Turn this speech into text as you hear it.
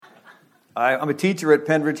I'm a teacher at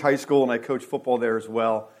Penn Ridge High School, and I coach football there as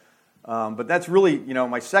well. But that's really,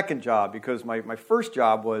 my second job, because my first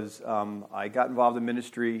job was I got involved in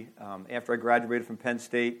ministry after I graduated from Penn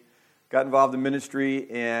State. Got involved in ministry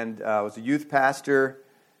and was a youth pastor,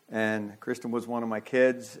 and Kristen was one of my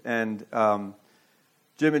kids. And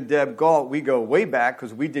Jim and Deb Galt, we go way back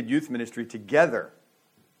because we did youth ministry together.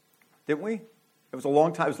 Didn't we? It was a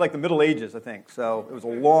long time. It was like the Middle Ages, I think. So it was a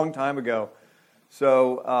long time ago.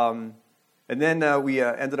 So, and then we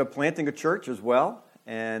ended up planting a church as well.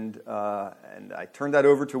 And I turned that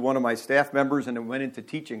over to one of my staff members, and then went into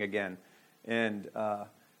teaching again. And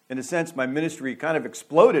in a sense, my ministry kind of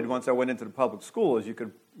exploded once I went into the public school, as you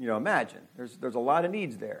could imagine. There's a lot of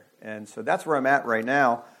needs there. And so that's where I'm at right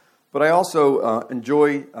now. But I also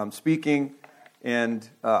enjoy speaking, and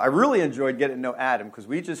I really enjoyed getting to know Adam, because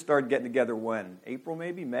we just started getting together when? April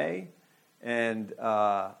maybe? May? And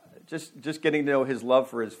just getting to know his love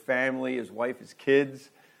for his family, his wife, his kids,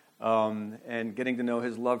 and getting to know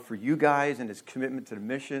his love for you guys and his commitment to the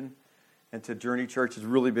mission and to Journey Church has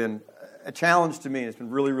really been a challenge to me, and it's been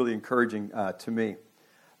really, really encouraging to me.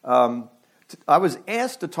 I was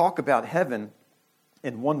asked to talk about heaven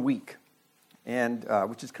in 1 week, and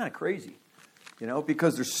which is kind of crazy,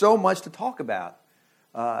 because there's so much to talk about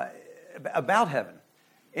heaven.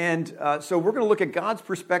 And so we're going to look at God's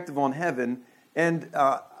perspective on heaven, and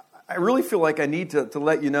I really feel like I need to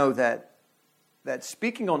let you know that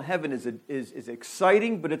speaking on heaven is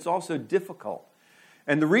exciting, but it's also difficult.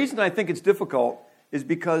 And the reason I think it's difficult is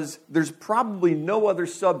because there's probably no other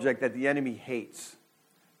subject that the enemy hates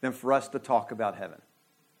than for us to talk about heaven.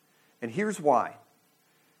 And here's why.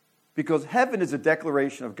 Because heaven is a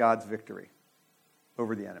declaration of God's victory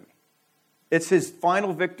over the enemy. It's his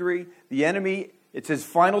final victory. The enemy, it's his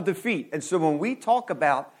final defeat. And so when we talk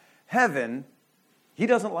about heaven, he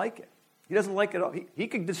doesn't like it. He doesn't like it at all. He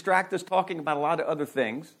can distract us talking about a lot of other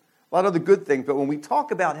things, a lot of other good things. But when we talk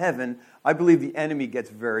about heaven, I believe the enemy gets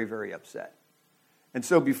very, very upset. And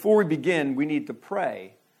so before we begin, we need to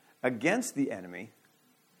pray against the enemy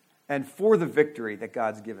and for the victory that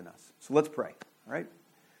God's given us. So let's pray, all right?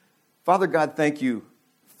 Father God, thank you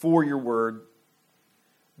for your word,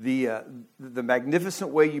 the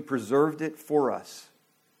magnificent way you preserved it for us,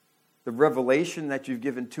 the revelation that you've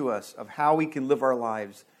given to us of how we can live our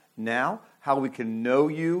lives now, how we can know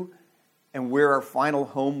you, and where our final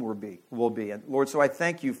home will be. And Lord, so I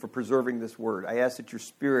thank you for preserving this word. I ask that your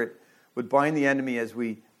Spirit would bind the enemy as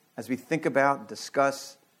we think about and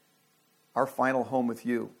discuss our final home with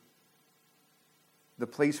you. The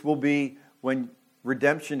place will be when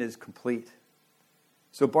redemption is complete.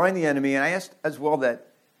 So bind the enemy, and I ask as well that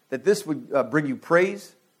this would bring you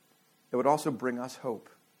praise. It would also bring us hope.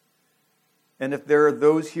 And if there are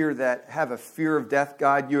those here that have a fear of death,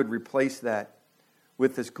 God, you would replace that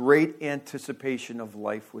with this great anticipation of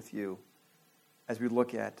life with you as we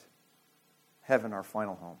look at heaven, our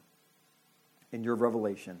final home, in your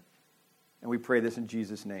revelation. And we pray this in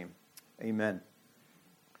Jesus' name. Amen.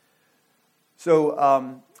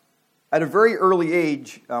 So at a very early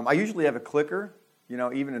age, I usually have a clicker,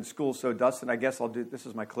 even in school. So Dustin, I guess this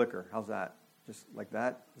is my clicker. How's that? Just like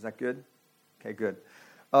that? Is that good? Okay, good.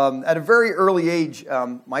 At a very early age,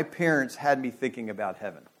 my parents had me thinking about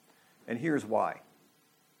heaven. And here's why.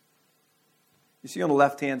 You see on the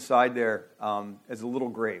left-hand side there is a little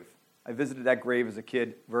grave. I visited that grave as a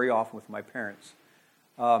kid very often with my parents.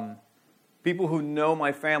 People who know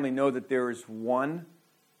my family know that there is one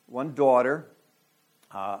daughter,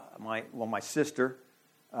 my sister,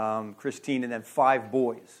 Christine, and then 5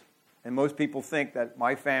 boys. And most people think that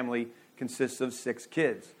my family consists of 6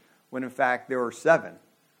 kids, when in fact there are 7.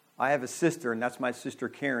 I have a sister, and that's my sister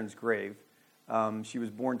Karen's grave. She was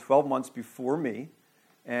born 12 months before me,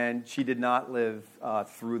 and she did not live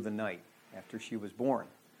through the night after she was born.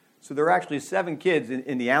 So there are actually 7 kids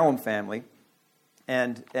in the Allen family,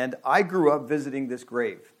 and I grew up visiting this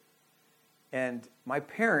grave. And my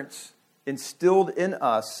parents instilled in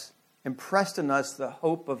us, impressed in us the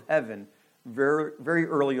hope of heaven very, very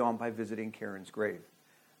early on by visiting Karen's grave.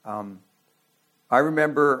 I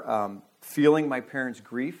remember feeling my parents'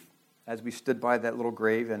 grief as we stood by that little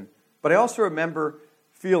grave, but I also remember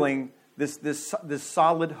feeling this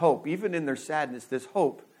solid hope, even in their sadness, this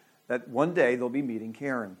hope that one day they'll be meeting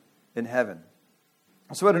Karen in heaven.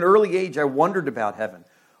 So at an early age, I wondered about heaven.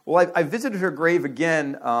 Well, I visited her grave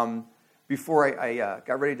again before I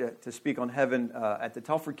got ready to speak on heaven at the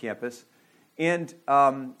Telford campus, and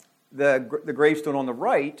the gravestone on the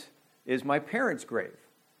right is my parents' grave.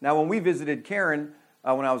 Now, when we visited Karen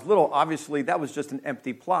when I was little, obviously that was just an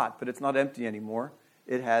empty plot, but it's not empty anymore.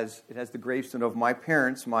 It has the gravestone of my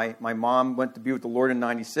parents. My mom went to be with the Lord in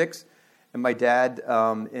 96, and my dad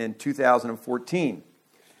in 2014.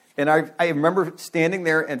 And I remember standing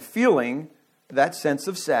there and feeling that sense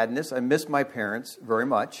of sadness. I miss my parents very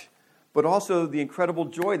much, but also the incredible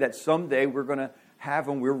joy that someday we're going to have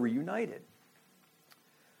when we're reunited.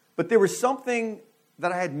 But there was something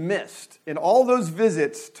that I had missed in all those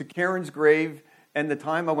visits to Karen's grave and the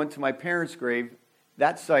time I went to my parents' grave,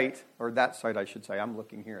 that site I should say, I'm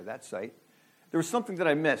looking here, that site. There was something that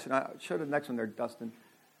I missed, and I'll show the next one there, Dustin.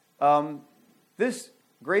 This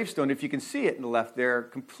gravestone, if you can see it in the left there,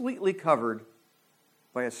 completely covered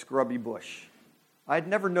by a scrubby bush. I had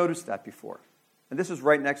never noticed that before. And this is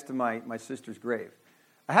right next to my sister's grave.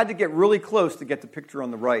 I had to get really close to get the picture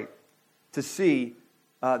on the right to see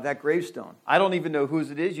that gravestone. I don't even know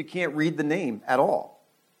whose it is. You can't read the name at all.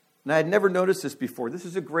 And I had never noticed this before. This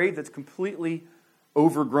is a grave that's completely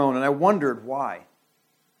overgrown, and I wondered why.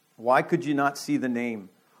 Why could you not see the name?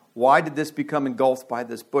 Why did this become engulfed by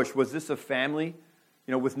this bush? Was this a family,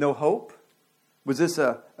 with no hope? Was this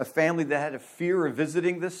a family that had a fear of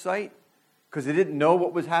visiting this site because they didn't know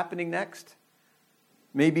what was happening next?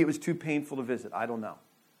 Maybe it was too painful to visit. I don't know.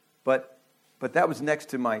 But that was next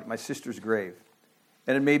to my sister's grave.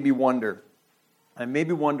 And it made me wonder. And it made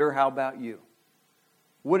me wonder, how about you?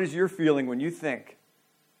 What is your feeling when you think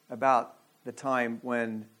about the time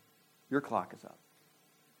when your clock is up?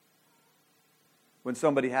 When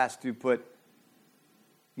somebody has to put,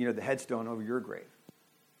 the headstone over your grave?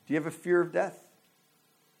 Do you have a fear of death?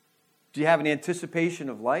 Do you have an anticipation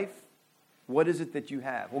of life? What is it that you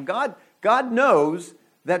have? Well, God knows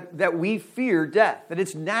that we fear death, that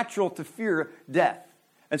it's natural to fear death.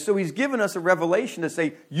 And so he's given us a revelation to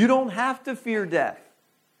say, you don't have to fear death.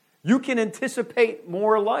 You can anticipate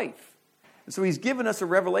more life. And so he's given us a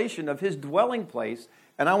revelation of his dwelling place,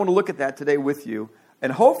 and I want to look at that today with you.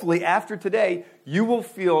 And hopefully after today, you will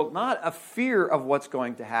feel not a fear of what's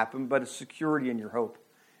going to happen, but a security in your hope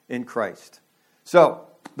in Christ. So,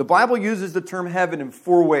 the Bible uses the term heaven in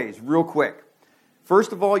 4 ways, real quick.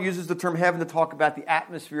 First of all, it uses the term heaven to talk about the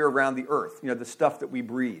atmosphere around the earth, the stuff that we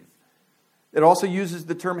breathe. It also uses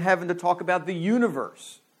the term heaven to talk about the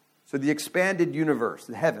universe, so the expanded universe,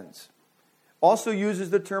 the heavens. Also uses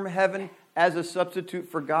the term heaven as a substitute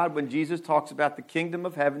for God when Jesus talks about the kingdom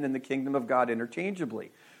of heaven and the kingdom of God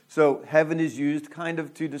interchangeably. So heaven is used kind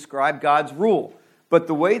of to describe God's rule. But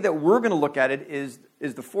the way that we're going to look at it is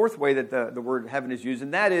the 4th way that the word heaven is used,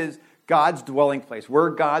 and that is God's dwelling place, where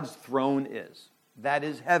God's throne is. That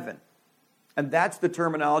is heaven. And that's the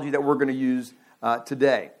terminology that we're going to use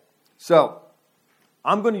today. So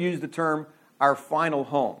I'm going to use the term our final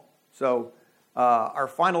home. So our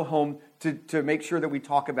final home to make sure that we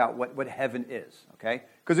talk about what heaven is, okay?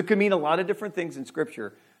 Because it could mean a lot of different things in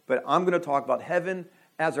Scripture, but I'm going to talk about heaven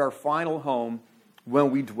as our final home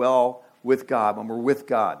when we dwell with God, when we're with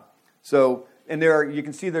God. So, and you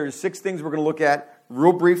can see there's 6 things we're going to look at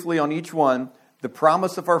real briefly on each one. The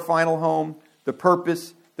promise of our final home, the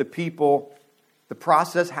purpose, the people, the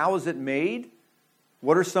process, how is it made?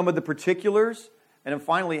 What are some of the particulars? And then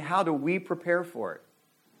finally, how do we prepare for it?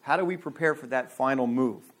 How do we prepare for that final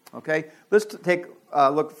move? Okay, let's take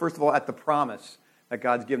a look, first of all, at the promise that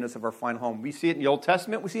God's given us of our final home. We see it in the Old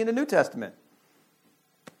Testament. We see it in the New Testament.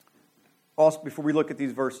 Also, before we look at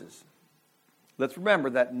these verses, let's remember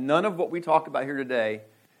that none of what we talk about here today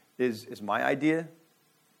is my idea.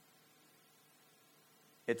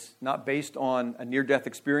 It's not based on a near-death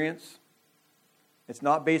experience. It's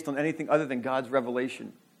not based on anything other than God's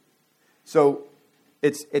revelation. So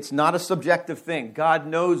it's not a subjective thing. God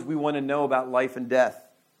knows we want to know about life and death.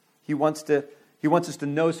 He wants us to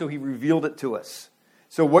know, so he revealed it to us.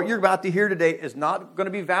 So what you're about to hear today is not going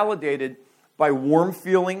to be validated by warm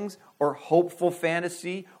feelings or hopeful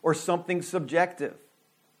fantasy or something subjective.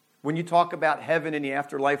 When you talk about heaven and the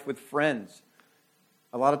afterlife with friends,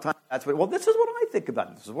 a lot of times that's this is what I think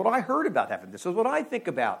about it. This is what I heard about heaven. This is what I think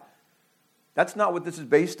about. That's not what this is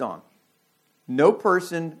based on. No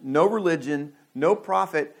person, no religion, no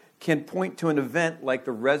prophet can point to an event like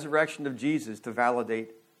the resurrection of Jesus to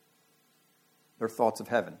validate their thoughts of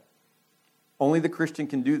heaven. Only the Christian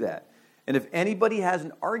can do that. And if anybody has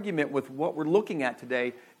an argument with what we're looking at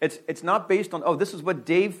today, it's not based on, this is what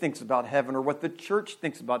Dave thinks about heaven or what the church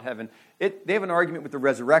thinks about heaven. They have an argument with the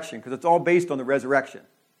resurrection because it's all based on the resurrection.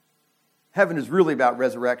 Heaven is really about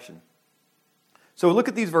resurrection. So look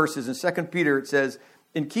at these verses. In 2 Peter it says,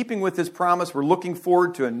 in keeping with his promise, we're looking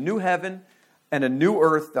forward to a new heaven and a new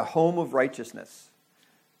earth, the home of righteousness.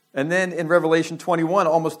 And then in Revelation 21,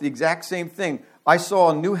 almost the exact same thing. I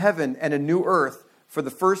saw a new heaven and a new earth, for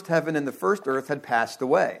the first heaven and the first earth had passed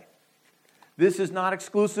away. This is not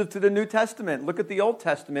exclusive to the New Testament. Look at the Old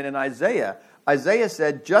Testament in Isaiah. Isaiah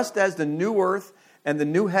said, just as the new earth and the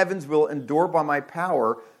new heavens will endure by my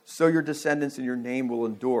power, so your descendants and your name will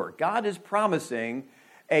endure. God is promising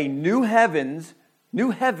a new heavens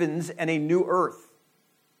and a new earth.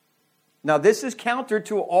 Now, this is counter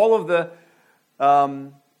to all of the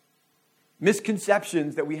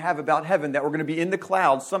misconceptions that we have about heaven, that we're going to be in the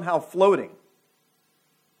clouds somehow floating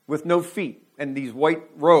with no feet and these white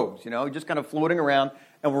robes, just kind of floating around,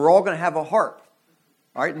 and we're all going to have a harp.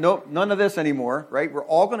 All right, no, none of this anymore, right? We're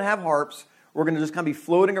all going to have harps. We're going to just kind of be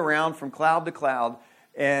floating around from cloud to cloud,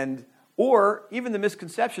 or even the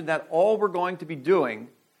misconception that all we're going to be doing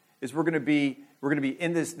is we're going to be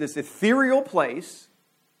in this ethereal place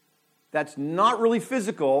that's not really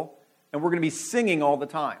physical, and we're going to be singing all the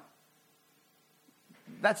time.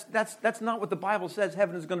 That's not what the Bible says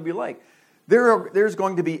heaven is going to be like. There's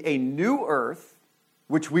going to be a new earth,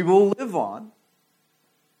 which we will live on,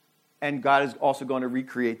 and God is also going to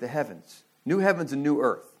recreate the heavens. New heavens and new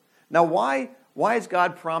earth. Now, why is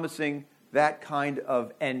God promising that kind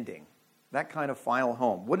of ending, that kind of final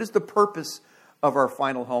home? What is the purpose of our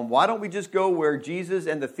final home? Why don't we just go where Jesus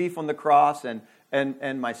and the thief on the cross and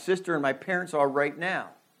my sister and my parents are right now?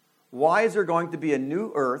 Why is there going to be a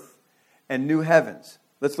new earth and new heavens?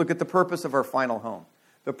 Let's look at the purpose of our final home.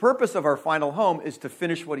 The purpose of our final home is to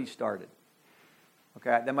finish what he started.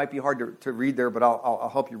 Okay, that might be hard to read there, but I'll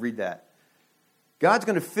help you read that. God's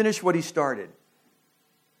going to finish what he started.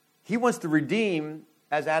 He wants to redeem,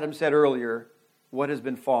 as Adam said earlier, what has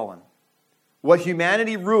been fallen. What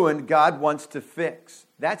humanity ruined, God wants to fix.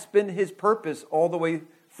 That's been his purpose all the way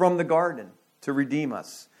from the garden, to redeem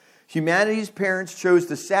us. Humanity's parents chose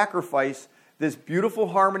to sacrifice this beautiful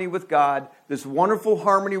harmony with God, this wonderful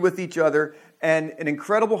harmony with each other, and an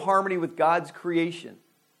incredible harmony with God's creation.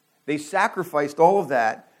 They sacrificed all of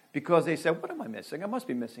that because they said, what am I missing? I must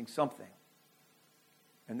be missing something.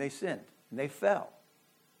 And they sinned, and they fell.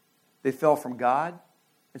 They fell from God,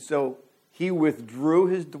 and so he withdrew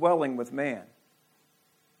his dwelling with man.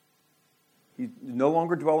 He's no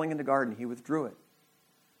longer dwelling in the garden. He withdrew it.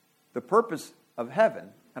 The purpose of heaven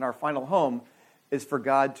and our final home is for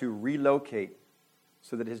God to relocate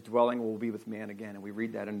so that his dwelling will be with man again. And we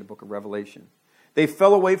read that in the book of Revelation. They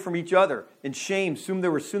fell away from each other in shame. Soon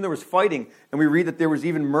there was fighting, and we read that there was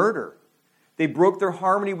even murder. They broke their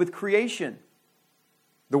harmony with creation,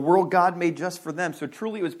 the world God made just for them. So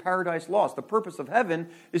truly it was paradise lost. The purpose of heaven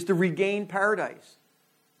is to regain paradise,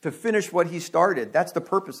 to finish what he started. That's the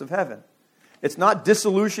purpose of heaven. It's not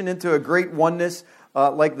dissolution into a great oneness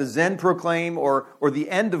like the Zen proclaim, or the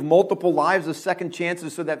end of multiple lives of second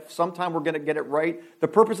chances so that sometime we're going to get it right. The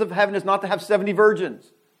purpose of heaven is not to have 70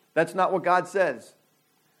 virgins. That's not what God says.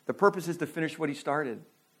 The purpose is to finish what he started.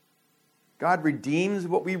 God redeems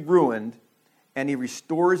what we ruined, and he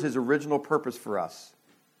restores his original purpose for us,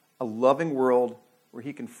 a loving world where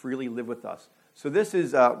he can freely live with us. So this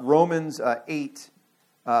is Romans 8,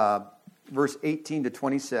 verse 18 to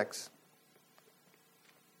 26.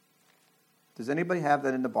 Does anybody have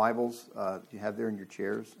that in the Bibles? Do you have there in your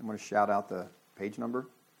chairs? I'm going to shout out the page number.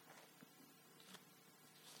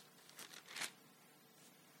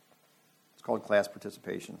 It's called class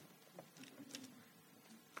participation.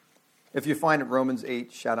 If you find it, Romans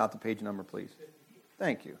 8, shout out the page number, please.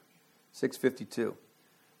 Thank you. 652.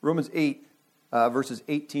 Romans 8, verses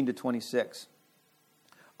 18 to 26.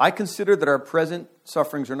 I consider that our present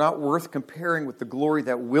sufferings are not worth comparing with the glory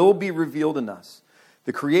that will be revealed in us.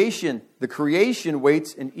 The creation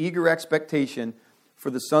waits in eager expectation for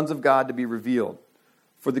the sons of God to be revealed.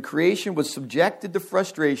 For the creation was subjected to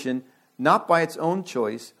frustration, not by its own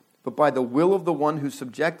choice, but by the will of the one who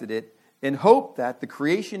subjected it, in hope that the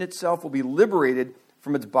creation itself will be liberated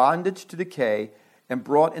from its bondage to decay and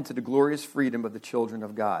brought into the glorious freedom of the children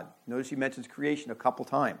of God. Notice he mentions creation a couple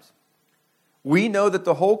times. We know that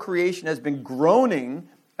the whole creation has been groaning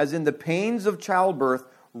as in the pains of childbirth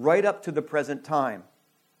right up to the present time.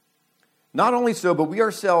 Not only so, but we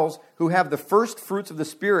ourselves who have the first fruits of the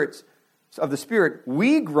Spirit,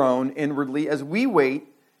 we groan inwardly as we wait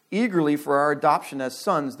eagerly for our adoption as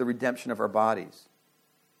sons, the redemption of our bodies.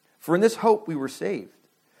 For in this hope we were saved.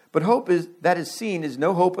 But hope that is seen is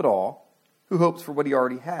no hope at all. Who hopes for what he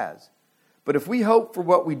already has? But if we hope for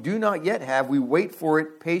what we do not yet have, we wait for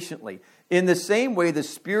it patiently. In the same way, the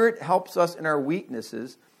Spirit helps us in our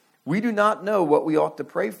weaknesses. We do not know what we ought to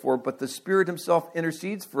pray for, but the Spirit himself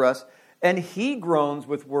intercedes for us, and he groans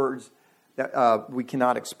with words that we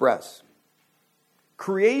cannot express.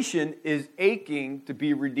 Creation is aching to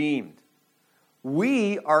be redeemed.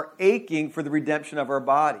 We are aching for the redemption of our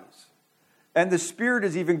bodies. And the Spirit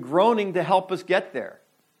is even groaning to help us get there.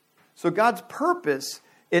 So God's purpose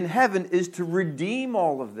in heaven is to redeem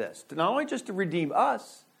all of this. To not only just to redeem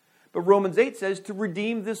us, but Romans 8 says to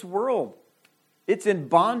redeem this world. It's in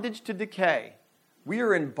bondage to decay. We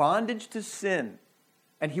are in bondage to sin.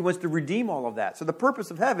 And he wants to redeem all of that. So the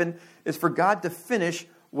purpose of heaven is for God to finish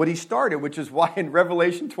what he started, which is why in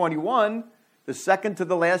Revelation 21, the second to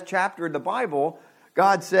the last chapter in the Bible,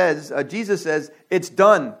 God says, Jesus says, it's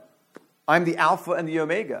done. I'm the Alpha and the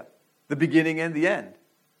Omega, the beginning and the end.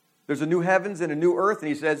 There's a new heavens and a new earth, and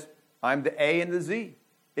he says, I'm the A and the Z.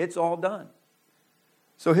 It's all done.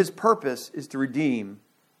 So his purpose is to redeem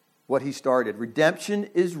what he started. Redemption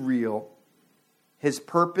is real. His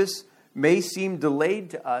purpose may seem delayed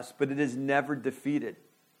to us, but it is never defeated.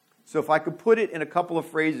 So if I could put it in a couple of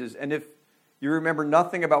phrases, and if you remember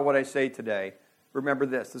nothing about what I say today, remember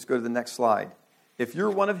this. Let's go to the next slide. If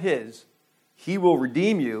you're one of his, he will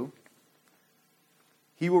redeem you.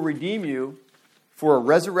 He will redeem you for a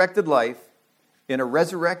resurrected life in a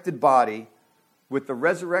resurrected body with the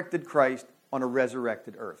resurrected Christ on a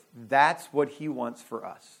resurrected earth. That's what he wants for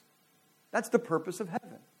us. That's the purpose of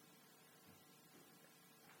heaven.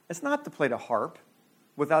 It's not to play the harp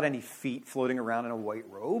without any feet floating around in a white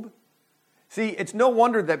robe. See, it's no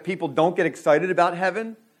wonder that people don't get excited about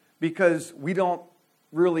heaven because we don't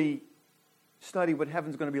really study what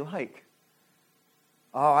heaven's going to be like.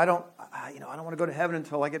 Oh, I don't want to go to heaven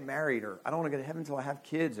until I get married, or I don't want to go to heaven until I have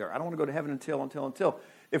kids, or I don't want to go to heaven until.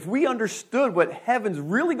 If we understood what heaven's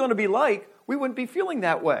really going to be like, we wouldn't be feeling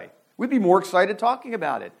that way. We'd be more excited talking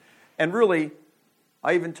about it. And really,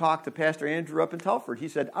 I even talked to Pastor Andrew up in Telford. He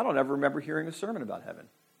said, I don't ever remember hearing a sermon about heaven.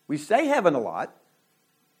 We say heaven a lot,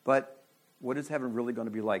 but what is heaven really going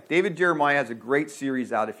to be like? David Jeremiah has a great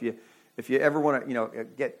series out. If you ever want to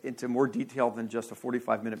get into more detail than just a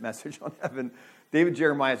 45-minute message on heaven, David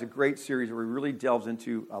Jeremiah has a great series where he really delves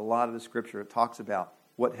into a lot of the scripture. It talks about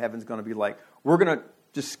what heaven's going to be like. We're going to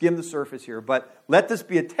just skim the surface here, but let this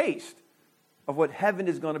be a taste of what heaven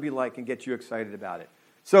is going to be like and get you excited about it.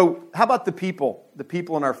 So how about the people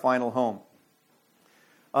in our final home?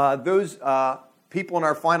 Those people in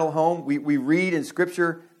our final home, we read in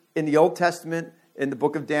Scripture in the Old Testament, in the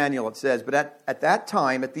book of Daniel, it says, but at that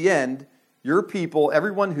time, at the end, your people,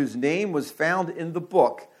 everyone whose name was found in the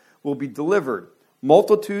book, will be delivered.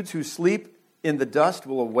 Multitudes who sleep in the dust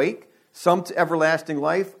will awake, some to everlasting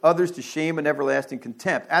life, others to shame and everlasting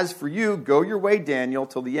contempt. As for you, go your way, Daniel,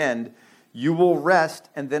 till the end. You will rest,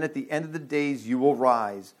 and then at the end of the days you will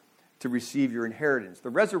rise to receive your inheritance. The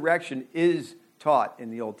resurrection is taught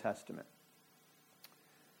in the Old Testament.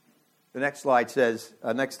 The next slide says,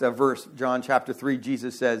 next verse, John chapter 3,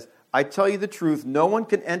 Jesus says, I tell you the truth, no one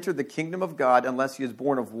can enter the kingdom of God unless he is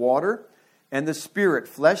born of water and the Spirit.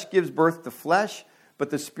 Flesh gives birth to flesh, but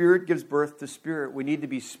the Spirit gives birth to spirit. We need to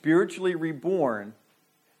be spiritually reborn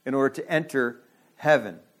in order to enter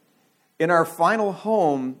heaven. In our final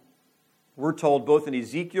home, we're told both in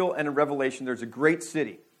Ezekiel and in Revelation, there's a great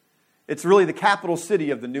city. It's really the capital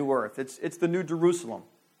city of the new earth. It's the New Jerusalem.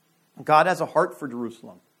 God has a heart for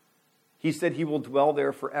Jerusalem. He said he will dwell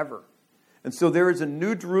there forever. And so there is a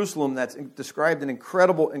New Jerusalem that's described in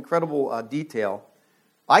incredible detail.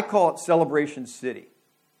 I call it Celebration City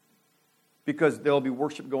because there'll be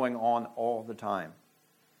worship going on all the time.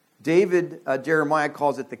 Jeremiah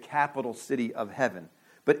calls it the capital city of heaven.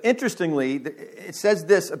 But interestingly, it says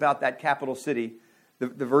this about that capital city, the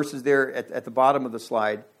verses there at the bottom of the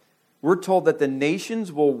slide. We're told that the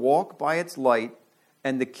nations will walk by its light,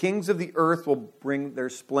 and the kings of the earth will bring their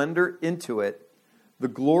splendor into it. The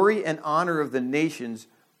glory and honor of the nations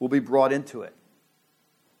will be brought into it.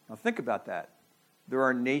 Now think about that. There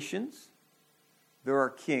are nations, there are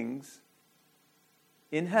kings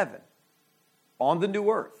in heaven, on the new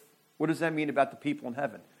earth. What does that mean about the people in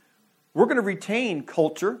heaven? We're going to retain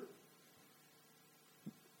culture.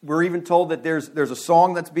 We're even told that there's a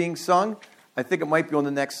song that's being sung. I think it might be on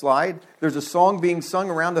the next slide. There's a song being sung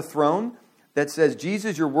around the throne that says,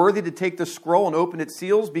 Jesus, you're worthy to take the scroll and open its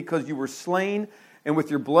seals because you were slain, and with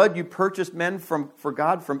your blood you purchased men for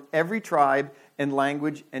God from every tribe and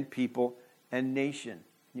language and people and nation.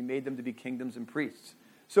 You made them to be kingdoms and priests.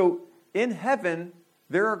 So in heaven,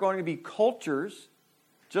 there are going to be cultures,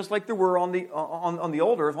 just like there were on the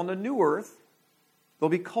old earth, on the new earth. There'll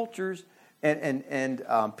be cultures and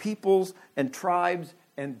peoples and tribes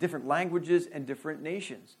and different languages and different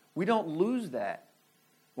nations. We don't lose that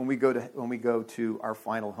when we go to our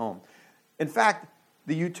final home. In fact,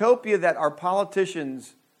 the utopia that our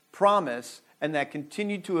politicians promise and that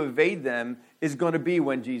continue to evade them is going to be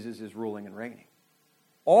when Jesus is ruling and reigning.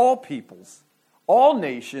 All peoples, all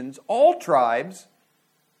nations, all tribes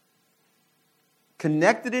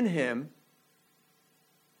connected in him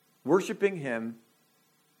worshiping Him,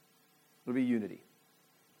 it'll be unity.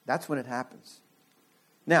 That's when it happens.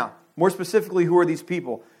 Now, more specifically, who are these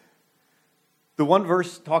people? The one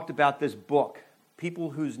verse talked about this book.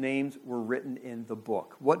 People whose names were written in the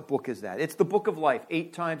book. What book is that? It's the book of life.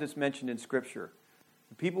 8 times it's mentioned in Scripture.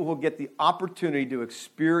 The people who will get the opportunity to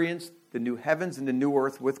experience the new heavens and the new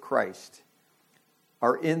earth with Christ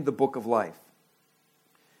are in the book of life.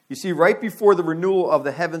 You see, right before the renewal of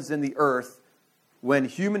the heavens and the earth, when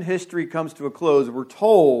human history comes to a close, we're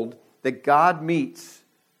told that God meets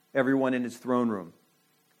everyone in His throne room.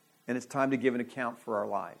 And it's time to give an account for our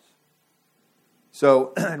lives.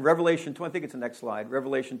 So, in Revelation 20, I think it's the next slide.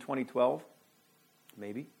 Revelation 20:12,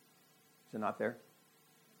 maybe. Is it not there?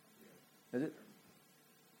 Is it?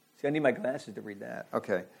 See, I need my glasses to read that.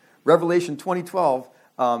 Okay. Revelation 20:12,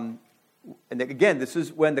 and again, this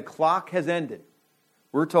is when the clock has ended.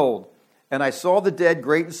 We're told, and I saw the dead,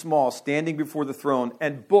 great and small, standing before the throne,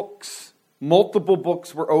 and books, multiple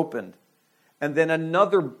books were opened. And then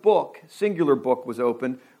another book, singular book, was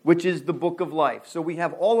opened, which is the book of life. So we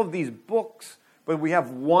have all of these books, but we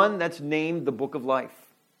have one that's named the book of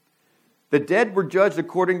life. The dead were judged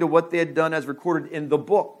according to what they had done as recorded in the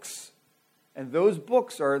books. And those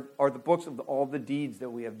books are the books of all the deeds that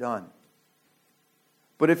we have done.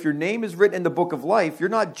 But if your name is written in the book of life, you're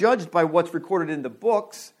not judged by what's recorded in the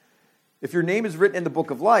books. If your name is written in the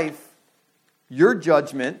book of life, your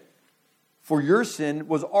judgment for your sin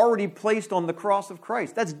was already placed on the cross of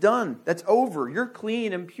Christ. That's done. That's over. You're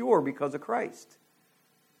clean and pure because of Christ.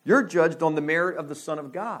 You're judged on the merit of the Son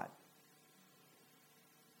of God.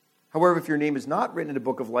 However, if your name is not written in the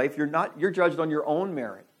book of life, you're judged on your own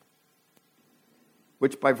merit,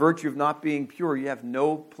 which by virtue of not being pure, you have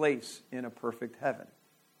no place in a perfect heaven.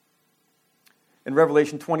 In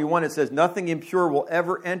Revelation 21, it says, nothing impure will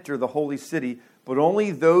ever enter the holy city, but only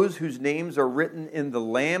those whose names are written in the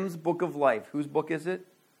Lamb's book of life. Whose book is it?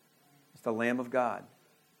 It's the Lamb of God.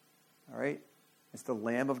 All right? It's the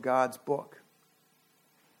Lamb of God's book.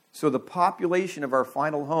 So the population of our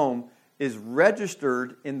final home is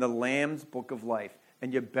registered in the Lamb's book of life.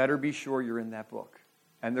 And you better be sure you're in that book.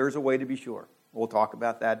 And there's a way to be sure. We'll talk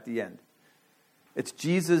about that at the end. It's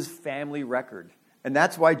Jesus' family record. And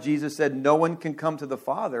that's why Jesus said, no one can come to the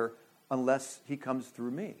Father unless He comes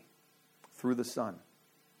through me, through the Son.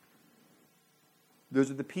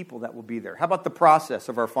 Those are the people that will be there. How about the process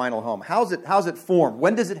of our final home? How's it formed?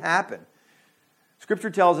 When does it happen?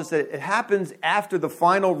 Scripture tells us that it happens after the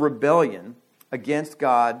final rebellion against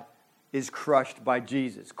God is crushed by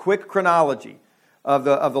Jesus. Quick chronology of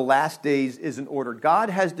the last days is in order.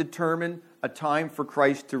 God has determined a time for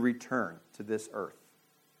Christ to return to this earth,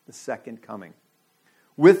 the second coming.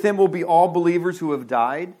 With Him will be all believers who have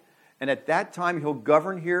died, and at that time He'll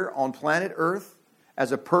govern here on planet Earth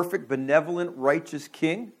as a perfect, benevolent, righteous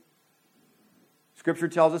King. Scripture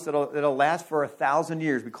tells us that it'll last for 1,000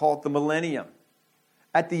 years. We call it the millennium.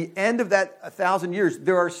 At the end of that 1,000 years,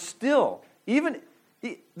 there are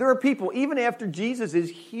people, even after Jesus is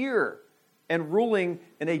here and ruling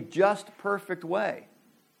in a just, perfect way,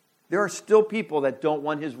 there are still people that don't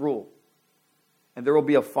want His rule. And there will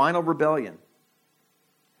be a final rebellion.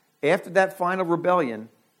 After that final rebellion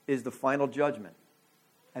is the final judgment,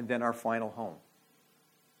 and then our final home.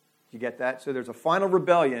 Do you get that? So there's a final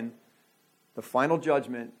rebellion, the final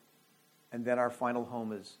judgment, and then our final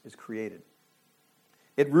home is created.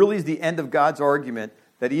 It really is the end of God's argument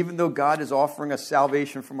that even though God is offering us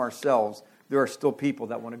salvation from ourselves, there are still people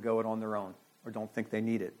that want to go it on their own or don't think they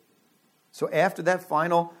need it. So after that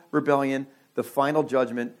final rebellion, the final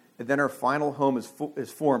judgment, and then our final home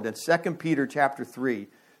is formed. And 2 Peter chapter 3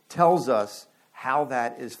 tells us how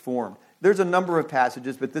that is formed. There's a number of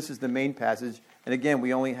passages, but this is the main passage. And again,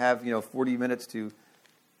 we only have 40 minutes to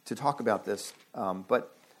talk about this.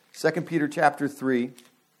 But 2 Peter chapter 3,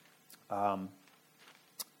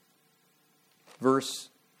 verse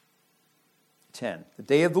 10. The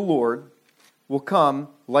day of the Lord will come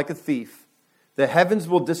like a thief. The heavens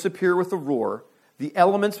will disappear with a roar. The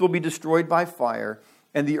elements will be destroyed by fire.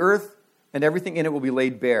 And the earth and everything in it will be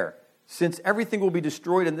laid bare. Since everything will be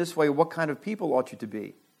destroyed in this way, what kind of people ought you to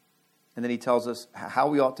be? And then he tells us how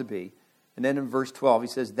we ought to be. And then in verse 12, he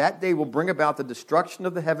says, that day will bring about the destruction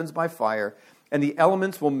of the heavens by fire, and the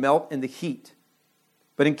elements will melt in the heat.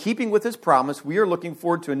 But in keeping with His promise, we are looking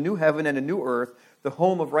forward to a new heaven and a new earth, the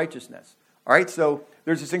home of righteousness. All right, so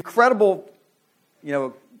there's this incredible,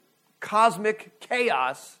 cosmic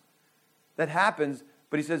chaos that happens,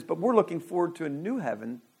 but he says, but we're looking forward to a new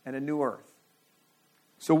heaven and a new earth.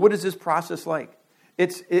 So what is this process like?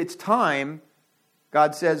 It's time,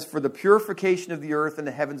 God says, for the purification of the earth and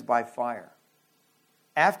the heavens by fire.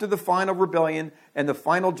 After the final rebellion and the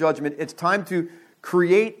final judgment, it's time to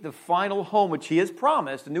create the final home, which he has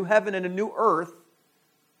promised, a new heaven and a new earth.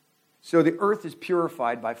 So the earth is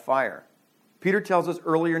purified by fire. Peter tells us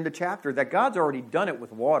earlier in the chapter that God's already done it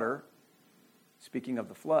with water. Speaking of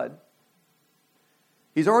the flood.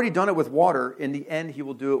 He's already done it with water. In the end, he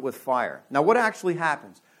will do it with fire. Now, what actually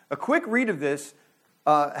happens? A quick read of this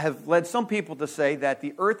have led some people to say that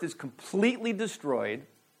the earth is completely destroyed.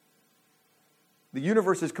 The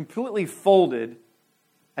universe is completely folded,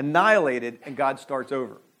 annihilated, and God starts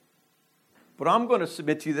over. But I'm going to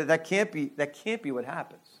submit to you that that can't be what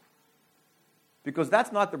happens. Because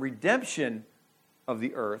that's not the redemption of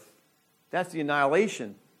the earth. That's the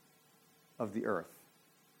annihilation of the earth.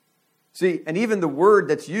 See, and even the word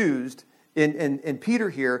that's used in Peter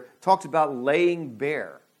here talks about laying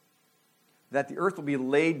bare. That the earth will be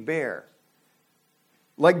laid bare.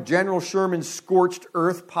 Like General Sherman's scorched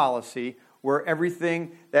earth policy, where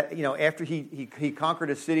everything that, after he conquered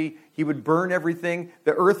a city, he would burn everything.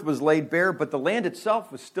 The earth was laid bare, but the land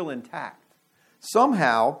itself was still intact.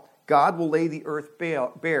 Somehow, God will lay the earth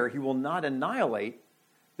bare. He will not annihilate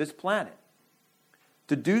this planet.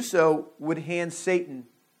 To do so would hand Satan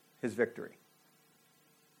his victory.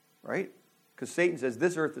 Right? Because Satan says,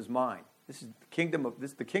 this earth is mine. This is the kingdom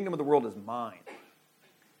of the world is mine.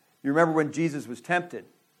 You remember when Jesus was tempted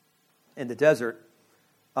in the desert,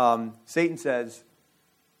 Satan says,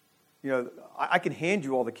 I can hand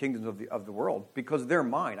you all the kingdoms of the world because they're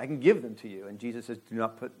mine. I can give them to you. And Jesus says, do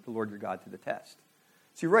not put the Lord your God to the test.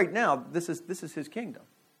 See, right now, this is his kingdom.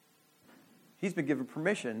 He's been given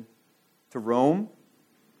permission to roam,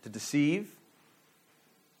 to deceive.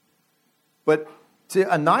 But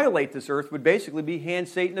to annihilate this earth would basically be hand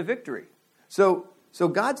Satan a victory. So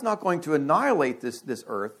God's not going to annihilate this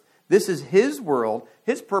earth. This is his world.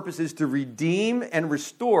 His purpose is to redeem and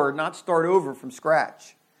restore, not start over from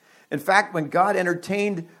scratch. In fact, when God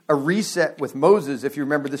entertained a reset with Moses, if you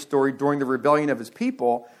remember this story, during the rebellion of his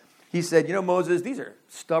people, he said, Moses, these are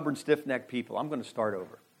stubborn, stiff-necked people. I'm going to start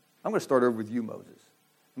over. I'm going to start over with you, Moses.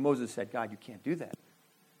 And Moses said, God, you can't do that.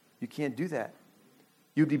 You can't do that.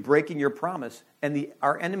 You'd be breaking your promise, and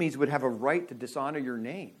our enemies would have a right to dishonor your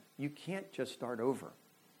name. You can't just start over.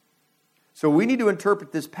 So we need to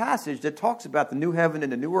interpret this passage that talks about the new heaven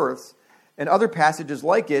and the new earth, and other passages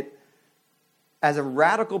like it, as a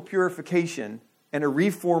radical purification and a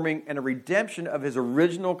reforming and a redemption of his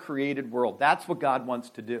original created world. That's what God wants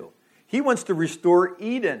to do. He wants to restore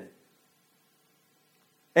Eden.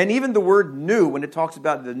 And even the word new, when it talks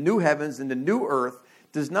about the new heavens and the new earth,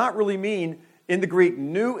 does not really mean, in the Greek,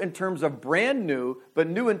 new in terms of brand new, but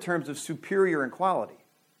new in terms of superior in quality.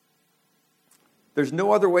 There's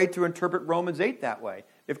no other way to interpret Romans 8 that way.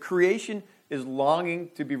 If creation is longing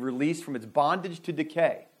to be released from its bondage to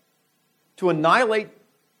decay, to annihilate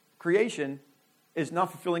creation is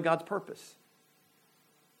not fulfilling God's purpose.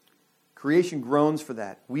 Creation groans for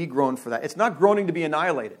that. We groan for that. It's not groaning to be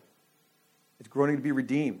annihilated. It's groaning to be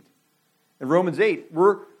redeemed. In Romans 8,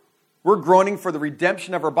 we're groaning for the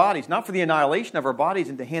redemption of our bodies, not for the annihilation of our bodies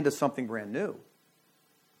and to hand us something brand new.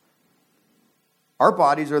 Our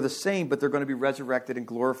bodies are the same, but they're going to be resurrected and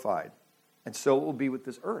glorified. And so it will be with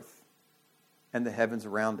this earth and the heavens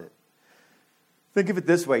around it. Think of it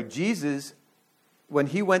this way. Jesus, when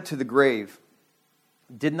he went to the grave,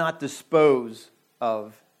 did not dispose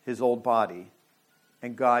of his old body,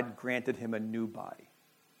 and God granted him a new body.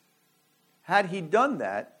 Had he done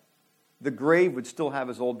that, the grave would still have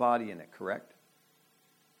his old body in it, correct?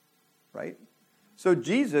 Right? So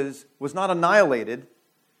Jesus was not annihilated.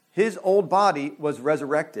 His old body was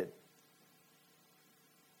resurrected.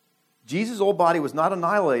 Jesus' old body was not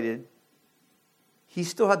annihilated. He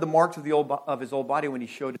still had the marks of his old body when he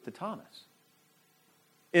showed it to Thomas.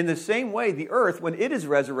 In the same way, the earth, when it is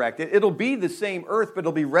resurrected, it'll be the same earth, but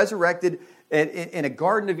it'll be resurrected in a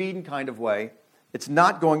Garden of Eden kind of way. It's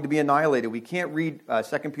not going to be annihilated. We can't read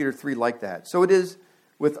 2 Peter 3 like that. So it is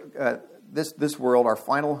with this world, our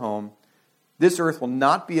final home. This earth will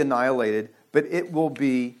not be annihilated, but it will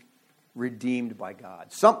be redeemed by God.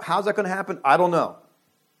 How's that going to happen? I don't know.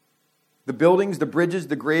 The buildings, the bridges,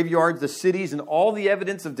 the graveyards, the cities, and all the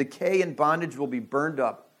evidence of decay and bondage will be burned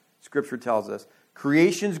up, Scripture tells us.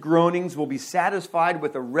 Creation's groanings will be satisfied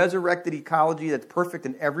with a resurrected ecology that's perfect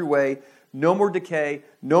in every way. No more decay,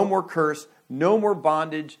 no more curse, no more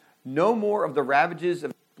bondage, no more of the ravages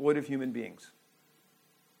of exploitive human beings.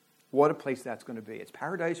 What a place that's going to be. It's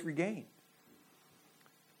paradise regained.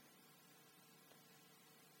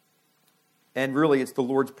 And really, it's the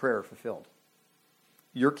Lord's Prayer fulfilled.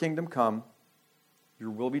 Your kingdom come, your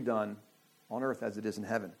will be done on earth as it is in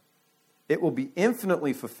heaven. It will be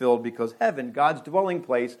infinitely fulfilled because heaven, God's dwelling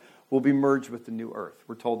place, will be merged with the new earth.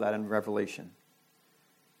 We're told that in Revelation.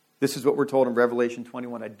 This is what we're told in Revelation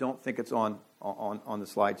 21. I don't think it's on the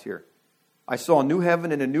slides here. I saw a new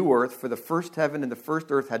heaven and a new earth, for the first heaven and the first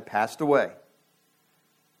earth had passed away.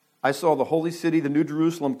 I saw the holy city, the new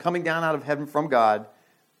Jerusalem, coming down out of heaven from God,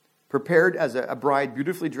 prepared as a bride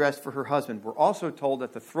beautifully dressed for her husband. We're also told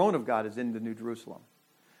that the throne of God is in the new Jerusalem.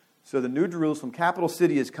 So the new Jerusalem, capital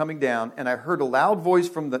city, is coming down, and I heard a loud voice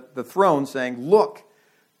from the throne saying, "Look,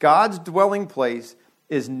 God's dwelling place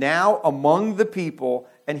is now among the people,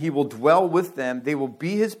 and he will dwell with them. They will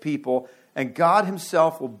be his people, and God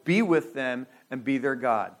himself will be with them and be their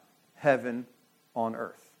God." Heaven on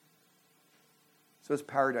earth. So it's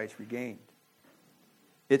paradise regained.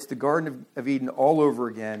 It's the Garden of Eden all over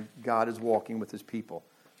again. God is walking with his people.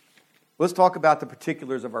 Let's talk about the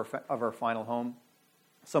particulars of our final home.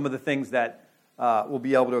 Some of the things that we'll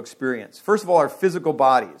be able to experience. First of all, our physical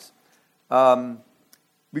bodies.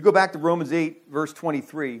 We go back to Romans 8, verse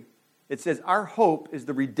 23. It says, our hope is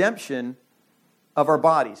the redemption of our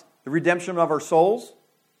bodies. The redemption of our souls?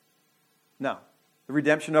 No. The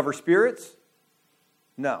redemption of our spirits?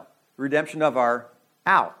 No. The redemption of our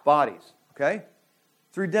bodies. Okay?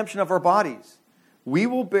 It's the redemption of our bodies. We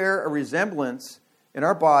will bear a resemblance in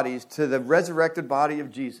our bodies to the resurrected body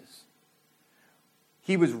of Jesus.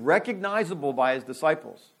 He was recognizable by his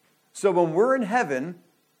disciples. So when we're in heaven,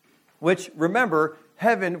 which, remember,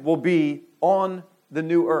 heaven will be on the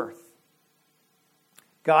new earth.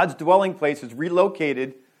 God's dwelling place is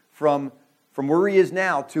relocated from where he is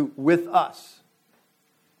now to with us.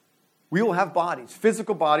 We will have bodies,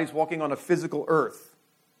 physical bodies walking on a physical earth.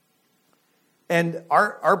 And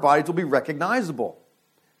our bodies will be recognizable.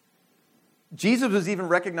 Jesus was even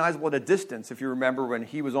recognizable at a distance, if you remember when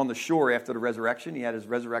he was on the shore after the resurrection. He had his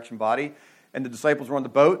resurrection body, and the disciples were on the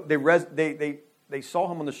boat. They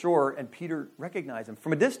saw him on the shore, and Peter recognized him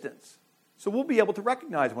from a distance. So we'll be able to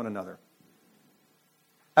recognize one another.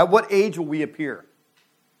 At what age will we appear?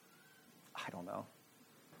 I don't know.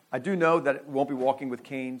 I do know that we won't be walking with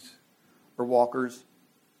canes or walkers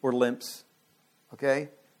or limps. Okay?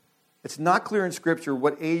 It's not clear in Scripture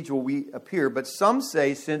what age will we appear, but some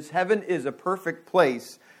say since heaven is a perfect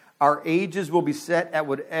place, our ages will be set at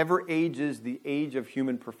whatever age is the age of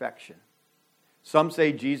human perfection. Some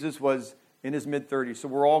say Jesus was in his mid-30s, so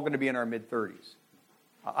we're all going to be in our mid-30s.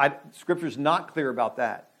 Scripture's not clear about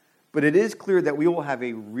that. But it is clear that we will have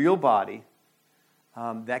a real body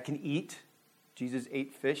that can eat. Jesus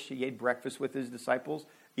ate fish. He ate breakfast with his disciples.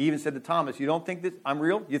 He even said to Thomas, you don't think that I'm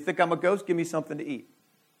real? You think I'm a ghost? Give me something to eat.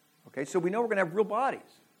 Okay, so we know we're going to have real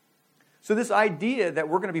bodies. So this idea that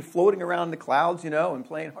we're going to be floating around in the clouds, and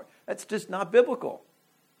playing hard, that's just not biblical.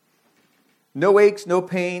 No aches, no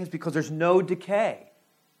pains, because there's no decay.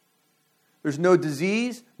 There's no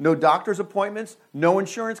disease, no doctor's appointments, no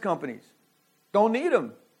insurance companies. Don't need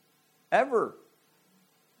them. Ever.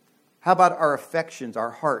 How about our affections,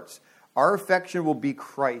 our hearts? Our affection will be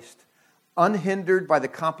Christ, unhindered by the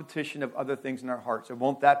competition of other things in our hearts. And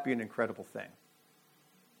won't that be an incredible thing?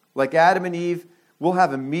 Like Adam and Eve, we'll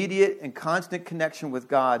have immediate and constant connection with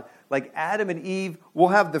God. Like Adam and Eve, we'll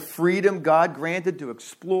have the freedom God granted to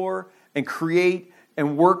explore and create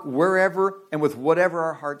and work wherever and with whatever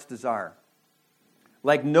our hearts desire.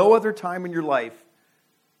 Like no other time in your life,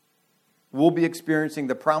 we'll be experiencing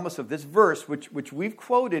the promise of this verse, which we've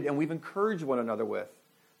quoted and we've encouraged one another with.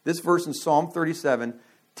 This verse in Psalm 37,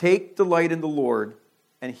 take delight in the Lord,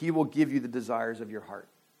 and he will give you the desires of your heart.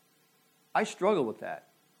 I struggle with that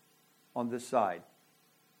on this side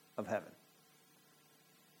of heaven.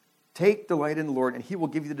 Take delight in the Lord, and he will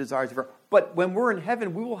give you the desires of your heart. But when we're in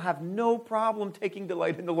heaven, we will have no problem taking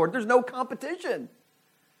delight in the Lord. There's no competition.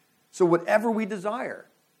 So whatever we desire,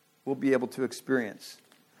 we'll be able to experience.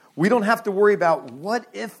 We don't have to worry about, what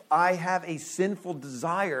if I have a sinful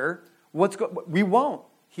desire? We won't.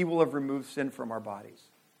 He will have removed sin from our bodies.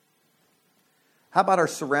 How about our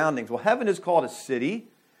surroundings? Well, heaven is called a city.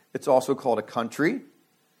 It's also called a country.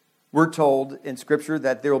 We're told in Scripture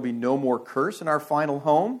that there will be no more curse in our final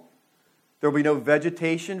home. There will be no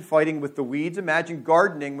vegetation fighting with the weeds. Imagine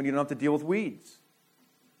gardening when you don't have to deal with weeds.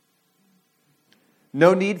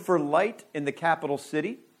 No need for light in the capital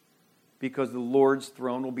city, because the Lord's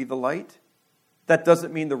throne will be the light. That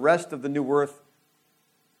doesn't mean the rest of the new earth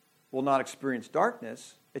will not experience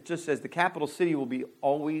darkness. It just says the capital city will be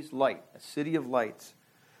always light, a city of lights.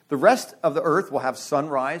 The rest of the earth will have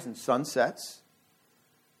sunrise and sunsets.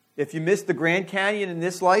 If you miss the Grand Canyon in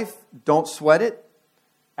this life, don't sweat it.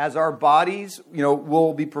 as our bodies,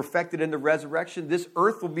 will be perfected in the resurrection, this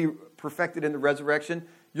earth will be perfected in the resurrection,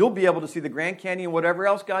 you'll be able to see the Grand Canyon, whatever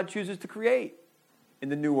else God chooses to create in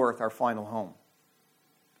the new earth, our final home.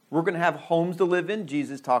 We're going to have homes to live in.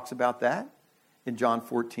 Jesus talks about that in John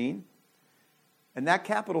 14. And that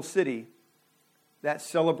capital city, that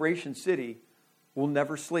celebration city, will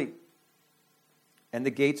never sleep. And the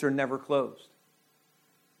gates are never closed.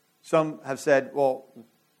 Some have said, well,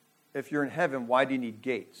 if you're in heaven, why do you need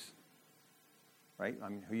gates? Right? I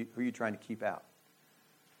mean, who are you trying to keep out?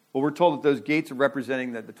 Well, we're told that those gates are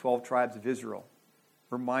representing the 12 tribes of Israel.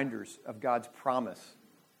 Reminders of God's promise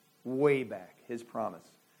way back, his promise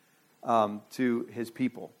to his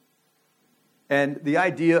people. And the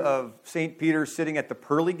idea of St. Peter sitting at the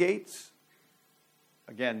pearly gates,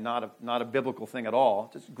 again, not a biblical thing at all.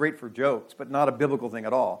 Just great for jokes, but not a biblical thing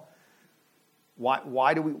at all.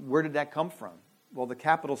 Where did that come from? Well, the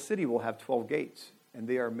capital city will have 12 gates, and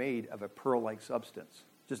they are made of a pearl-like substance.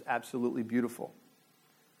 Just absolutely beautiful.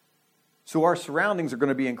 So our surroundings are going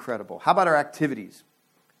to be incredible. How about our activities?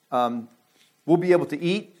 We'll be able to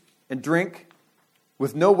eat and drink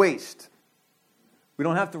with no waste. We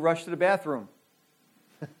don't have to rush to the bathroom.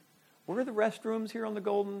 Where are the restrooms here on the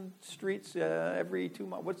Golden Streets every 2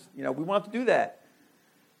 months? We won't have to do that.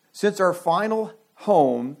 Since our final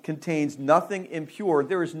home contains nothing impure,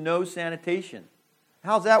 there is no sanitation.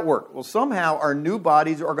 How's that work? Well, somehow our new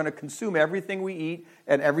bodies are going to consume everything we eat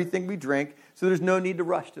and everything we drink, so there's no need to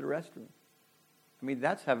rush to the restroom. I mean,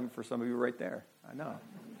 that's heaven for some of you right there. I know.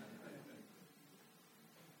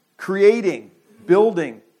 Creating,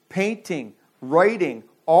 building, painting, writing,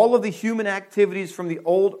 all of the human activities from the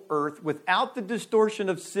old earth without the distortion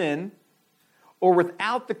of sin or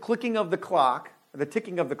without the clicking of the clock, the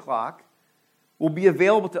ticking of the clock, will be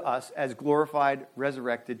available to us as glorified,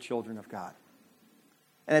 resurrected children of God.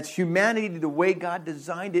 And it's humanity the way God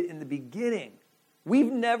designed it in the beginning.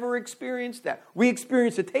 We've never experienced that. We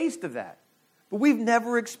experienced a taste of that, but we've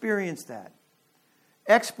never experienced that.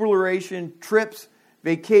 Exploration, trips,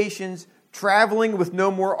 vacations, traveling with no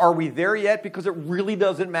more "are we there yet?" because it really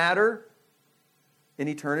doesn't matter in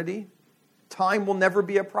eternity. Time will never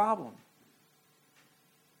be a problem.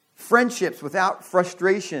 Friendships without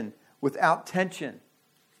frustration, without tension.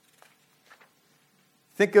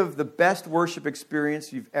 Think of the best worship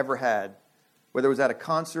experience you've ever had, whether it was at a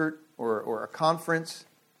concert or a conference.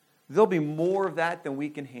 There'll be more of that than we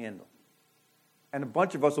can handle. And a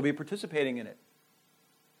bunch of us will be participating in it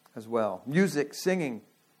as well. Music, singing,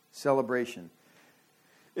 celebration.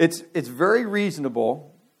 It's very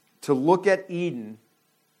reasonable to look at Eden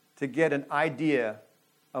to get an idea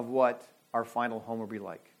of what our final home will be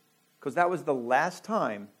like. Because that was the last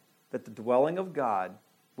time that the dwelling of God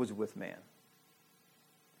was with man.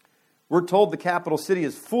 We're told the capital city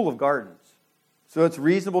is full of gardens. So it's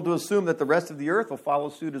reasonable to assume that the rest of the earth will follow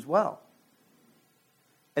suit as well.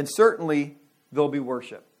 And certainly, there'll be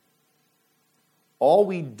worship. All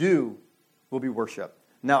we do will be worship.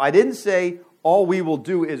 Now, I didn't say all we will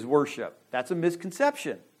do is worship. That's a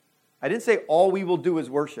misconception. I didn't say all we will do is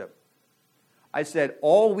worship. I said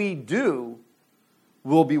all we do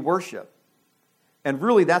will be worship. And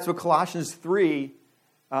really, that's what Colossians 3,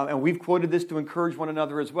 and we've quoted this to encourage one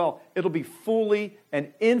another as well. It'll be fully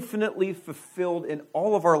and infinitely fulfilled in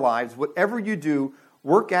all of our lives. Whatever you do,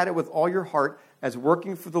 work at it with all your heart as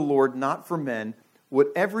working for the Lord, not for men.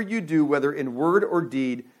 Whatever you do, whether in word or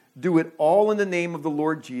deed, do it all in the name of the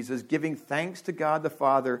Lord Jesus, giving thanks to God the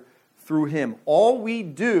Father through him. All we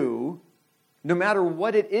do, no matter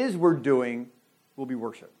what it is we're doing, will be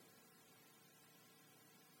worship.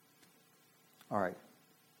 All right.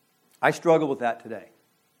 I struggle with that today.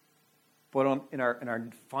 But in our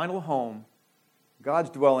final home, God's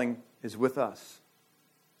dwelling is with us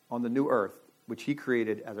on the new earth, which he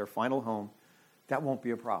created as our final home. That won't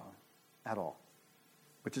be a problem at all,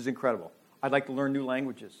 which is incredible. I'd like to learn new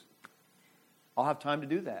languages. I'll have time to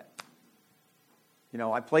do that.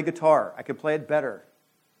 I play guitar. I can play it better.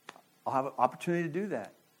 I'll have an opportunity to do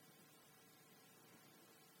that.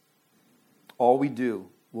 All we do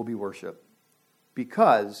will be worship,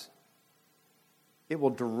 because it will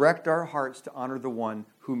direct our hearts to honor the one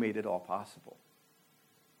who made it all possible.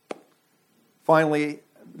 Finally,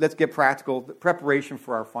 let's get practical. The preparation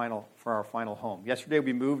for our final home. Yesterday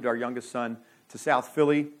we moved our youngest son to South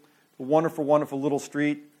Philly. A wonderful, wonderful little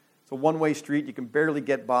street. It's a one-way street. You can barely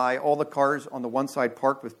get by. All the cars on the one side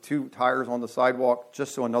parked with 2 tires on the sidewalk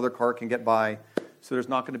just so another car can get by. So there's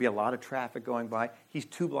not going to be a lot of traffic going by. He's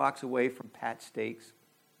 2 blocks away from Pat Steaks.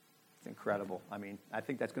 It's incredible. I mean, I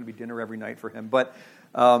think that's going to be dinner every night for him. But,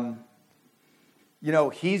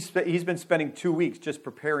 he's been spending 2 weeks just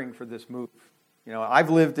preparing for this move. You know, I've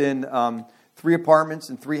lived in 3 apartments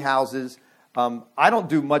and 3 houses. I don't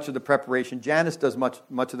do much of the preparation. Janice does much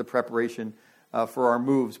of the preparation for our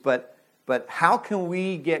moves. But how can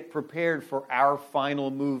we get prepared for our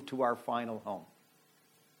final move to our final home?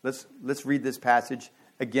 Let's read this passage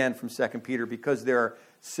again from 2 Peter, because there are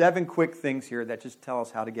 7 quick things here that just tell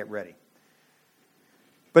us how to get ready.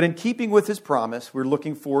 But in keeping with his promise, we're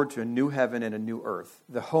looking forward to a new heaven and a new earth,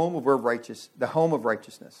 the home of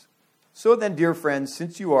righteousness. So then, dear friends,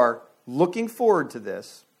 since you are looking forward to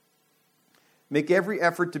this, make every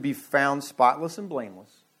effort to be found spotless and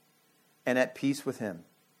blameless and at peace with him.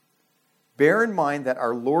 Bear in mind that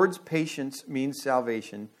our Lord's patience means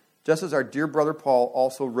salvation, just as our dear brother Paul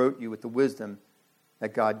also wrote you with the wisdom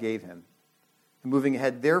that God gave him. And moving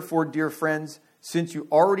ahead, therefore, dear friends, since you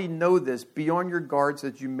already know this, be on your guard so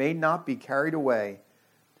that you may not be carried away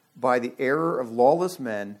by the error of lawless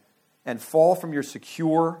men and fall from your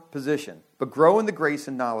secure position, but grow in the grace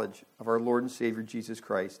and knowledge of our Lord and Savior Jesus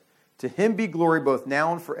Christ. To him be glory both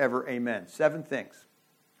now and forever. Amen. 7 things.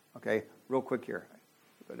 Okay, real quick here.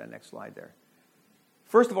 Go to that next slide there.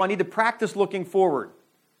 First of all, I need to practice looking forward.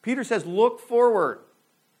 Peter says, look forward.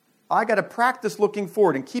 I got to practice looking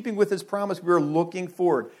forward. In keeping with his promise, we're looking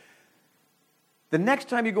forward. The next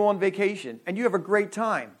time you go on vacation and you have a great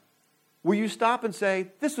time, will you stop and say,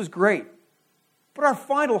 this was great, but our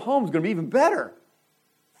final home is going to be even better?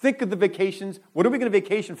 Think of the vacations. What are we going to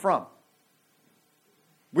vacation from?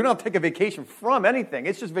 We don't take a vacation from anything.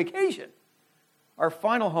 It's just vacation. Our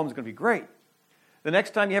final home is going to be great. The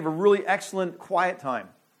next time you have a really excellent quiet time,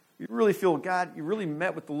 you really feel, God, you really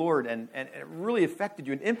met with the Lord and it really affected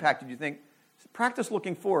you and impacted you. Think, practice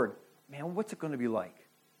looking forward. Man, what's it going to be like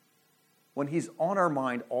when he's on our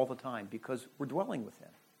mind all the time because we're dwelling with him?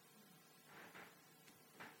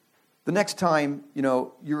 The next time, you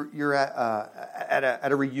know, you're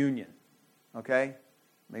at a reunion, okay?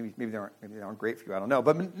 Maybe they aren't great for you, I don't know.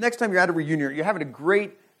 But next time you're at a reunion, you're having a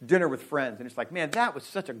great dinner with friends, and it's like, man, that was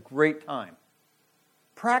such a great time.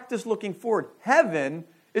 Practice looking forward. Heaven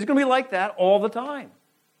is going to be like that all the time.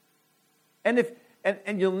 And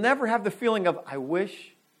you'll never have the feeling of, I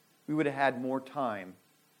wish we would have had more time,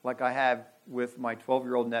 like I have with my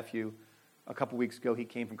 12-year-old nephew. A couple weeks ago, he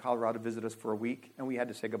came from Colorado to visit us for a week, and we had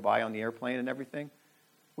to say goodbye on the airplane and everything.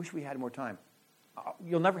 Wish we had more time.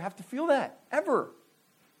 You'll never have to feel that, ever.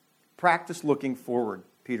 Practice looking forward,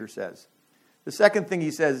 Peter says. The second thing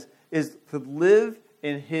he says is to live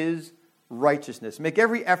in his righteousness. Make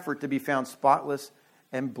every effort to be found spotless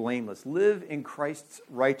and blameless. Live in Christ's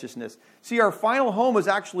righteousness. See, our final home is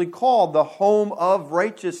actually called the home of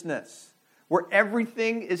righteousness, where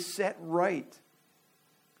everything is set right.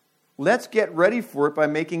 Let's get ready for it by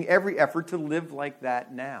making every effort to live like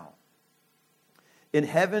that now. In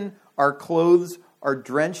heaven, our clothes are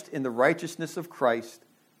drenched in the righteousness of Christ.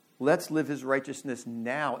 Let's live his righteousness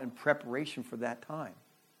now in preparation for that time.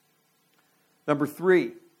 Number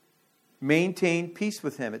 3, maintain peace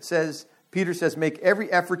with him. Peter says, make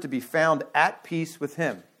every effort to be found at peace with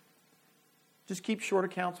him. Just keep short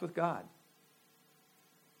accounts with God.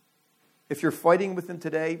 If you're fighting with him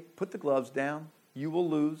today, put the gloves down. You will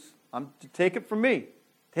lose. Take it from me.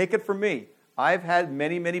 Take it from me. I've had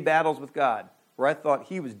many, many battles with God where I thought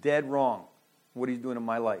he was dead wrong what he's doing in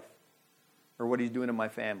my life, or what he's doing in my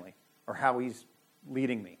family, or how he's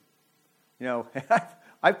leading me. You know,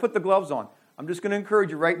 I've put the gloves on. I'm just going to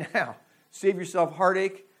encourage you right now. Save yourself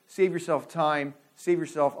heartache, save yourself time, save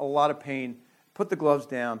yourself a lot of pain. Put the gloves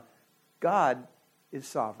down. God is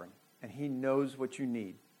sovereign, and he knows what you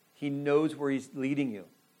need. He knows where he's leading you.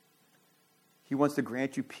 He wants to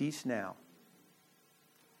grant you peace now.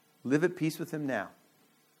 Live at peace with him now.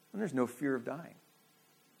 And there's no fear of dying.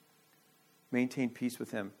 Maintain peace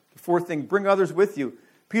with him. The fourth thing, bring others with you.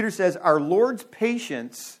 Peter says our Lord's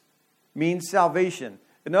patience means salvation.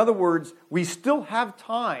 In other words, we still have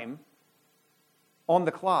time on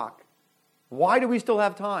the clock. Why do we still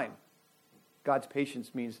have time? God's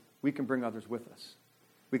patience means we can bring others with us.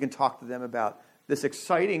 We can talk to them about this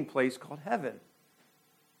exciting place called heaven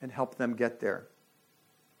and help them get there.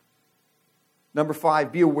 Number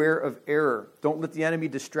 5, be aware of error. Don't let the enemy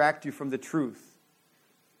distract you from the truth.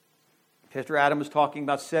 Pastor Adam was talking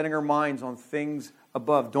about setting our minds on things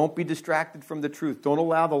above. Don't be distracted from the truth. Don't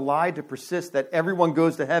allow the lie to persist that everyone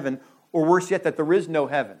goes to heaven, or worse yet, that there is no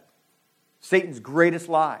heaven. Satan's greatest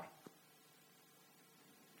lie.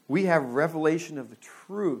 We have revelation of the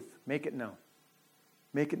truth. Make it known.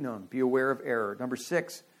 Make it known. Be aware of error. Number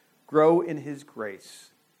 6, grow in his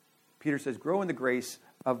grace. Peter says, grow in the grace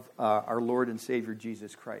of our Lord and Savior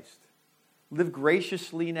Jesus Christ. Live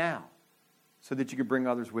graciously now so that you can bring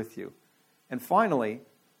others with you. And finally,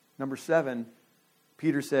 number 7,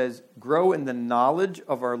 Peter says, grow in the knowledge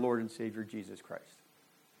of our Lord and Savior Jesus Christ.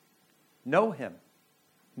 Know him.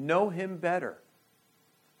 Know him better.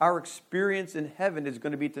 Our experience in heaven is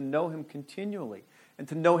going to be to know him continually and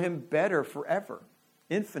to know him better forever,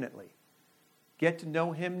 infinitely. Get to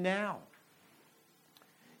know him now.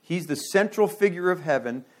 He's the central figure of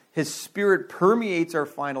heaven. His Spirit permeates our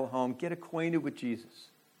final home. Get acquainted with Jesus.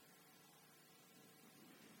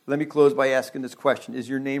 Let me close by asking this question. Is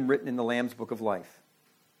your name written in the Lamb's Book of Life?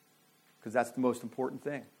 Because that's the most important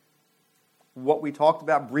thing. What we talked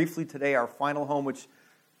about briefly today, our final home, which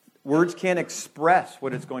words can't express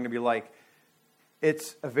what it's going to be like.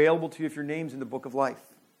 It's available to you if your name's in the Book of Life.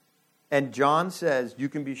 And John says you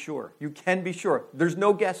can be sure. You can be sure. There's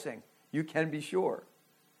no guessing. You can be sure.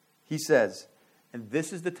 He says, and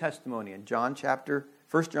this is the testimony in 1 John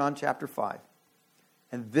chapter 5.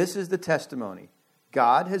 And this is the testimony.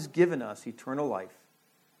 God has given us eternal life,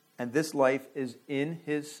 and this life is in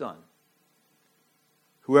his Son.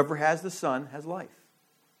 Whoever has the Son has life.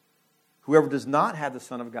 Whoever does not have the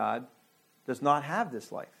Son of God does not have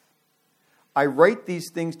this life. I write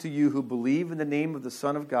these things to you who believe in the name of the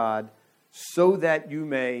Son of God, so that you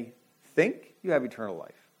may think you have eternal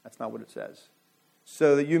life. That's not what it says.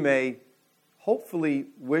 So that you may hopefully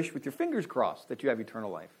wish with your fingers crossed that you have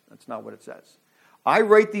eternal life. That's not what it says. I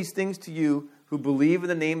write these things to you who believe in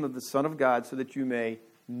the name of the Son of God, so that you may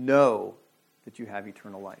know that you have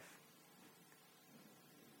eternal life.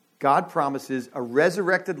 God promises a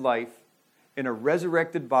resurrected life in a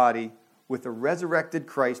resurrected body with a resurrected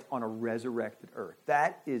Christ on a resurrected earth.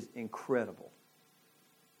 That is incredible.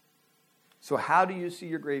 So how do you see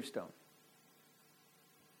your gravestone?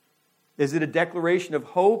 Is it a declaration of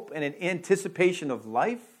hope and an anticipation of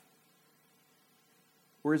life?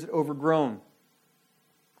 Or is it overgrown,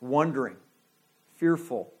 wondering,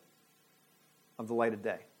 fearful of the light of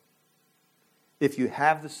day? If you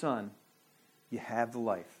have the Son, you have the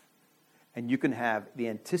life. And you can have the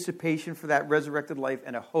anticipation for that resurrected life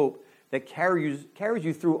and a hope that carries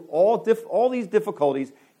you through all these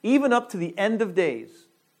difficulties, even up to the end of days.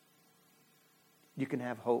 You can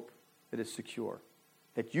have hope that is secure,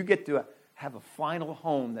 that you get to have a final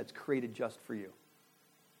home that's created just for you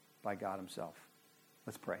by God himself.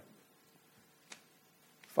 Let's pray.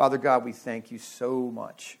 Father God, we thank you so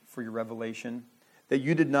much for your revelation, that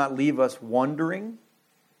you did not leave us wondering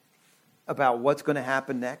about what's going to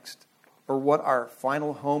happen next or what our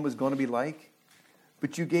final home is going to be like,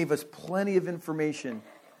 but you gave us plenty of information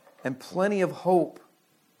and plenty of hope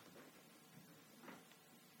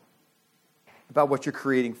about what you're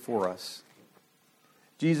creating for us.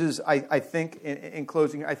 Jesus, I think, in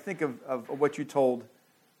closing, I think of what you told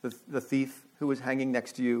the thief who was hanging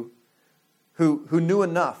next to you, who knew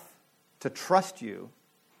enough to trust you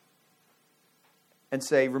and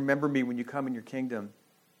say, remember me when you come in your kingdom.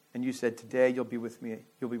 And you said, today you'll be with me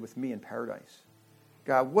in paradise.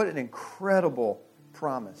 God, what an incredible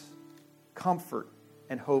promise, comfort,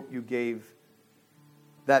 and hope you gave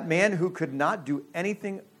that man who could not do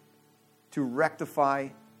anything to rectify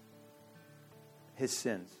his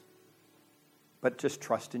sins, but just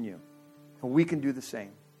trust in you. And we can do the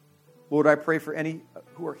same. Lord, I pray for any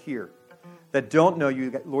who are here that don't know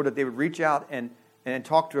you, Lord, that they would reach out and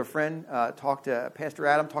talk to a friend, talk to Pastor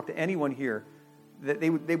Adam, talk to anyone here, that they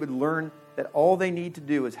would learn that all they need to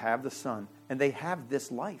do is have the Son, and they have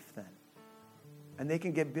this life then. And they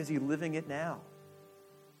can get busy living it now.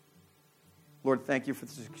 Lord, thank you for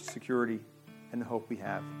the security and the hope we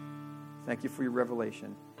have. Thank you for your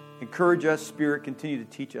revelation. Encourage us, Spirit, continue to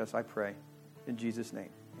teach us, I pray. In Jesus' name.